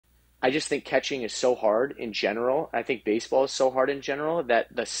I just think catching is so hard in general. I think baseball is so hard in general that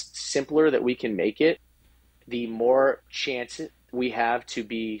the simpler that we can make it, the more chance we have to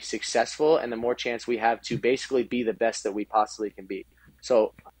be successful and the more chance we have to basically be the best that we possibly can be.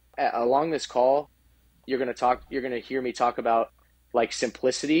 So along this call, you're going to hear me talk about like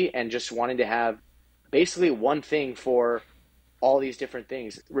simplicity and just wanting to have basically one thing for all these different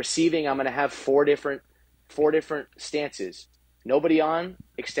things. Receiving, I'm going to have four different stances. Nobody on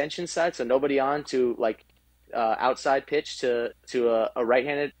extension side, so nobody on to like outside pitch to a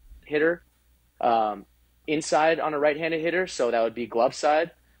right-handed hitter. Inside on a right-handed hitter, so that would be glove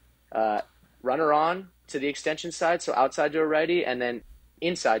side. Runner on to the extension side, so outside to a righty, and then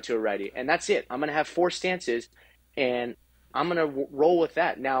inside to a righty, and that's it. I'm going to have four stances, and I'm going to roll with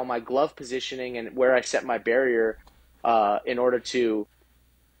that. Now, my glove positioning and where I set my barrier in order to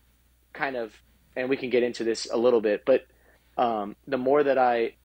kind of, and we can get into this a little bit, but the more that I